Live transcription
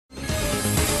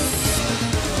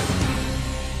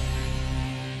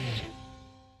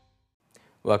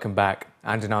Welcome back.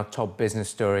 And in our top business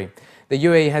story, the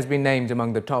UAE has been named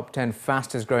among the top 10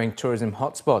 fastest growing tourism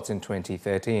hotspots in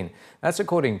 2013. That's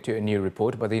according to a new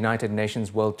report by the United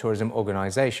Nations World Tourism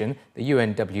Organization, the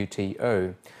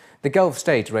UNWTO. The Gulf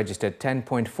state registered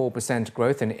 10.4%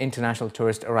 growth in international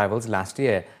tourist arrivals last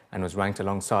year and was ranked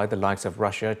alongside the likes of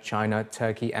Russia, China,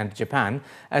 Turkey and Japan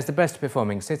as the best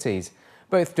performing cities.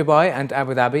 Both Dubai and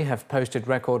Abu Dhabi have posted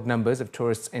record numbers of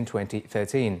tourists in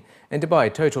 2013. In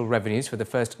Dubai, total revenues for the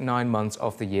first 9 months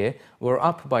of the year were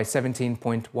up by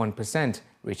 17.1%,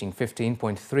 reaching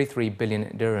 15.33 billion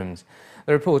dirhams.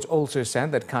 The report also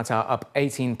said that Qatar, up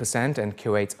 18% and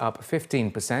Kuwait, up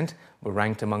 15%, were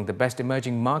ranked among the best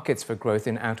emerging markets for growth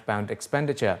in outbound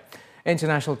expenditure.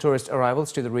 International tourist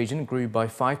arrivals to the region grew by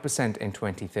 5% in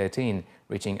 2013,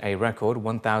 reaching a record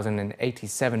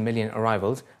 1,087 million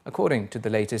arrivals, according to the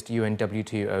latest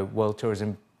UNWTO World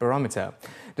Tourism Barometer.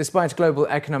 Despite global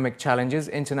economic challenges,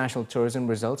 international tourism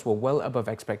results were well above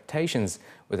expectations,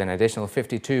 with an additional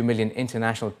 52 million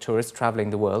international tourists traveling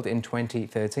the world in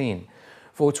 2013.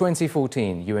 For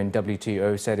 2014,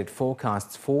 UNWTO said it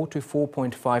forecasts 4 to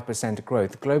 4.5%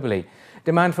 growth globally.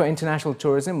 Demand for international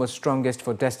tourism was strongest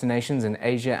for destinations in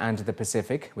Asia and the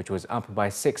Pacific, which was up by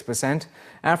 6%,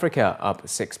 Africa up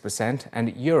 6%,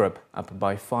 and Europe up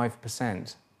by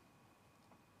 5%.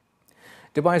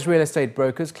 Dubai's real estate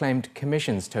brokers claimed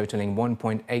commissions totaling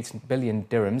 1.8 billion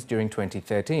dirhams during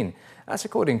 2013. That's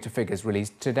according to figures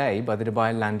released today by the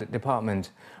Dubai Land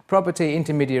Department. Property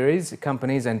intermediaries,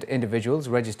 companies and individuals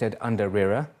registered under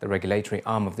RERA, the regulatory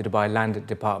arm of the Dubai Land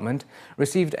Department,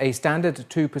 received a standard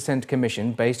 2%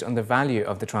 commission based on the value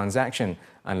of the transaction,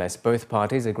 unless both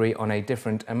parties agree on a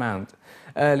different amount.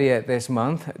 Earlier this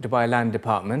month, Dubai Land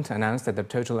Department announced that the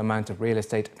total amount of real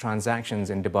estate transactions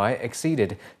in Dubai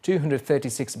exceeded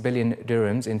 236 billion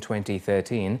dirhams in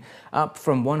 2013, up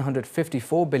from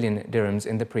 154 billion dirhams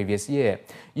in the previous year.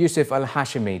 Yusuf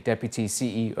Al-Hashimi, deputy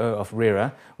CEO of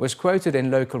RERA, was quoted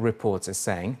in local reports as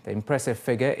saying the impressive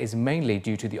figure is mainly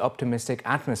due to the optimistic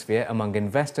atmosphere among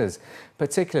investors,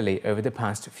 particularly over the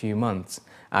past few months,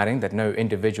 adding that no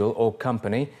individual or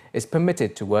company is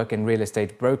permitted to work in real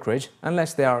estate brokerage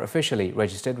unless they are officially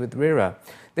registered with RERA.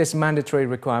 This mandatory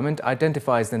requirement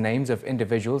identifies the names of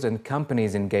individuals and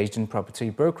companies engaged in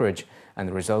property brokerage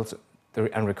and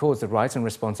records the rights and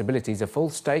responsibilities of all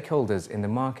stakeholders in the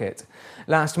market.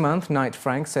 Last month, Knight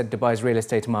Frank said Dubai's real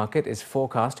estate market is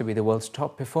forecast to be the world's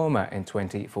top performer in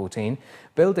 2014,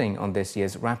 building on this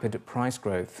year's rapid price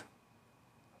growth.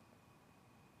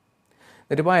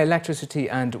 The Dubai Electricity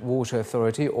and Water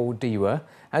Authority, or DEWA,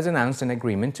 has announced an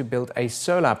agreement to build a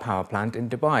solar power plant in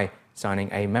Dubai, signing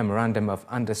a memorandum of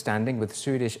understanding with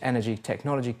Swedish energy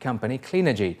technology company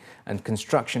Cleanergy and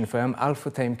construction firm Al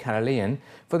Futtaim Karalian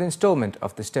for the installment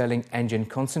of the Stirling Engine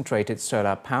Concentrated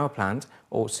Solar Power Plant,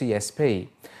 or CSP.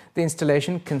 The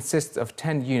installation consists of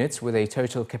 10 units with a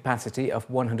total capacity of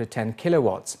 110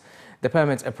 kilowatts. The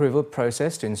permit approval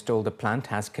process to install the plant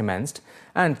has commenced,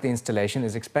 and the installation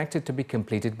is expected to be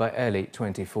completed by early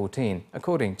 2014,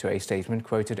 according to a statement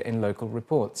quoted in local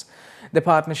reports. The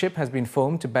partnership has been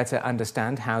formed to better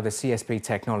understand how the CSP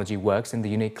technology works in the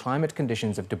unique climate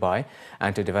conditions of Dubai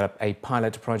and to develop a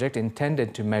pilot project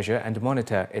intended to measure and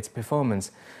monitor its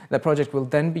performance. The project will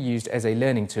then be used as a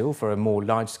learning tool for a more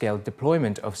large-scale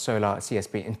deployment of solar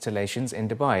CSP installations in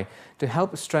Dubai to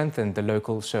help strengthen the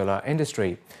local solar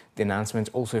industry. The announcement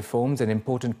also forms an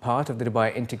important part of the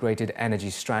Dubai Integrated Energy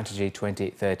Strategy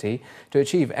 2030 to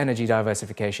achieve energy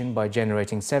diversification by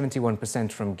generating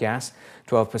 71% from gas,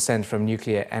 12% from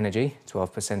nuclear energy,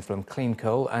 12% from clean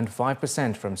coal and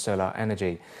 5% from solar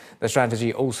energy. The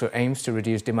strategy also aims to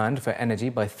reduce demand for energy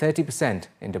by 30%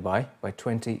 in Dubai by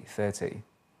 2030.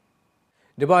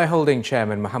 Dubai Holding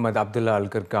Chairman Mohammed Abdullah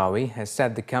Al-Gargawi has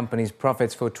said the company's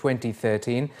profits for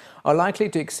 2013 are likely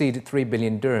to exceed 3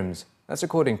 billion dirhams. That's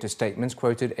according to statements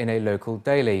quoted in a local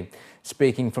daily.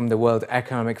 Speaking from the World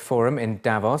Economic Forum in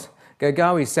Davos,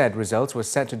 Gargawi said results were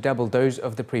set to double those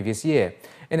of the previous year.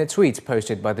 In a tweet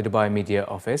posted by the Dubai Media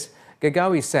Office,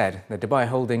 Gargawi said that Dubai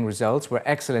Holding results were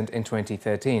excellent in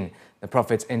 2013. The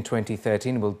profits in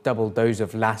 2013 will double those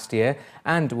of last year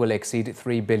and will exceed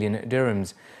 3 billion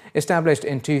dirhams. Established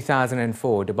in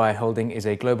 2004, Dubai Holding is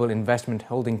a global investment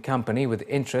holding company with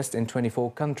interest in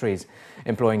 24 countries.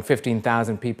 Employing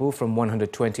 15,000 people from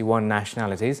 121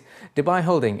 nationalities, Dubai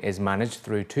Holding is managed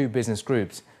through two business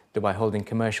groups: Dubai Holding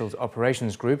Commercial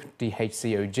Operations Group,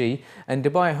 DHCOG, and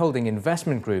Dubai Holding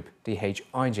Investment Group,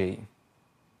 DHIG.